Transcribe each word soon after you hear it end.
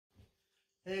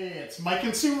Hey, it's Mike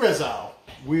and Sue Rizzo.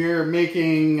 We're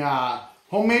making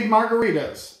homemade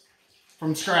margaritas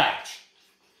from scratch.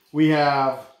 We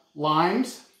have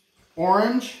limes,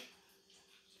 orange,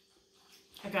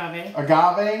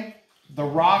 agave, the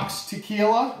rocks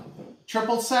tequila,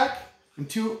 triple sec, and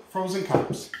 2 frozen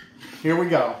cups. Here we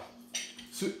go.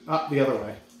 The other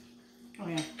way. Oh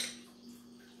yeah.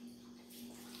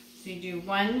 So you do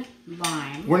 1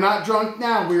 lime. We're not drunk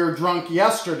now. We were drunk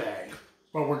yesterday.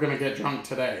 But we're going to get drunk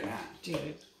today now. Dude,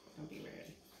 don't be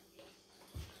rude.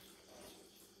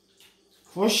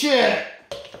 Push it!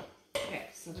 Okay,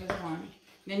 so there's 1.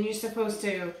 Then you're supposed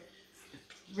to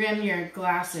rim your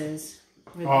glasses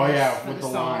with with the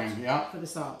salt, lime. Yeah. For the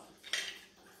salt.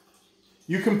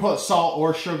 You can put salt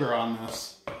or sugar on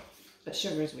this. But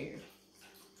sugar is weird.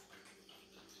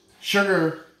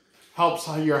 Sugar helps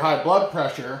your high blood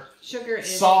pressure. Sugar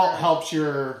is Salt helps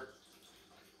your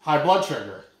high blood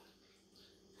sugar.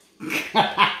 Why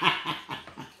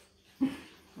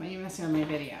are you messing with my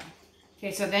video?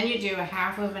 Okay, so then you do a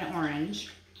half of an orange.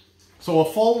 So a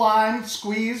full lime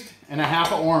squeezed and a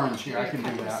half of orange here. I can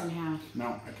do that. In half.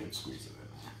 No, I can squeeze it in.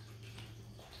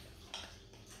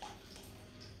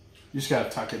 You just gotta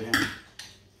tuck it in.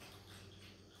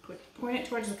 Point it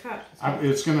towards the cup.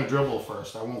 It's gonna dribble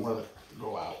first. I won't let it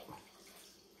go out.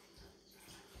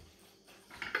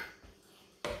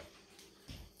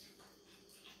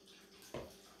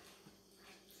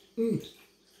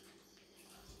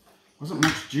 Wasn't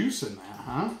much juice in that,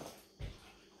 huh?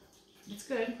 It's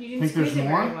good. You didn't think squeeze there's it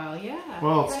more? very well. Yeah.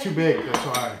 Well, it's too big. That's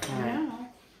why. I know.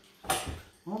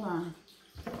 Hold on.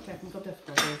 Technical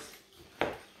difficulties.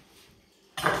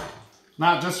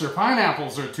 Not just your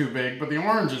pineapples are too big, but the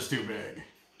orange is too big.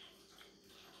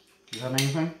 Is that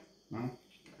anything? No?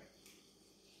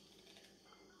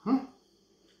 Huh?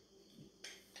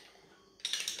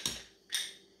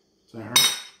 Does that hurt?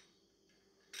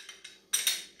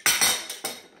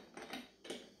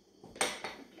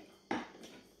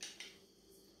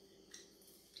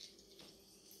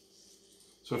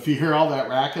 So if you hear all that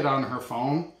racket on her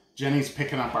phone, Jenny's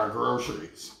picking up our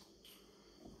groceries.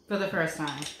 For the first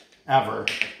time. Ever.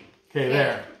 Okay,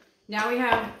 there. Now we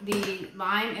have the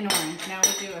lime and orange. Now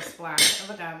we do a splash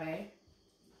of agave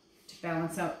to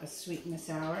balance out the sweet and the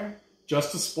sour.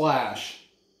 Just a splash.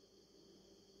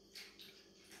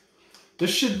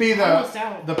 This should be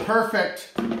the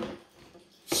perfect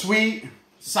sweet,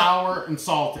 sour, and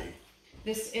salty.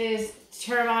 This is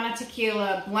Terravana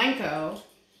Tequila Blanco.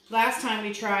 Last time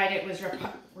we tried it was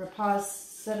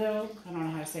Reposado. I don't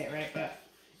know how to say it right, but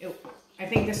I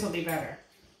think this will be better.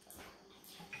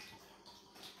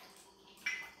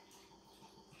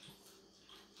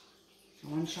 So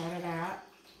 1 shot of that.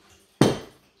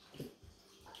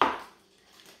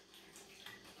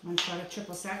 1 shot of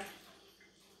triple sec.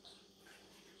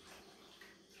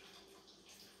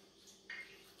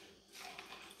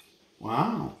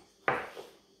 Wow.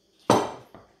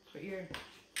 Put your...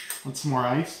 Want some more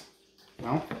ice?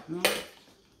 No? No.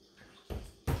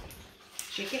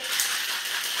 Shake it.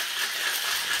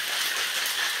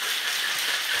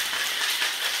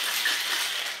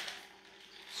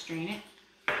 Strain it.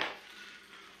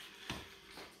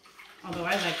 Although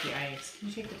I like the ice. Can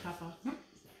you take the top off?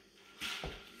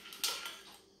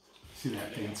 See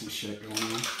that fancy shit going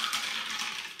on?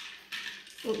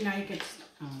 Oh, now you can...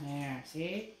 Oh, there.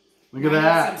 See? Look at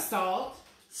that. Some salt.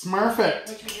 Smurf it.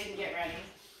 Which we didn't get ready.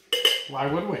 Why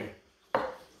would we? We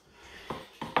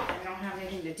don't have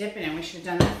anything to dip in it. We should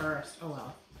have done that first. Oh,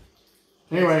 well.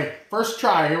 Anyway, first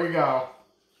try. Here we go.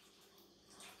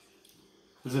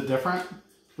 Is it different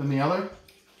than the other?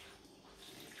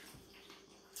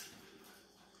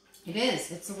 It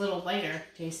is. It's a little lighter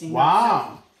tasting.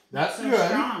 Wow. That's so good.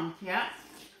 Strong. Yeah.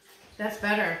 That's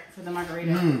better for the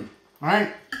margarita. All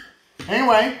right.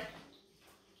 Anyway.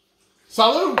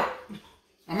 Salud.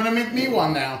 I'm going to make me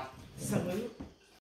one now. Salud.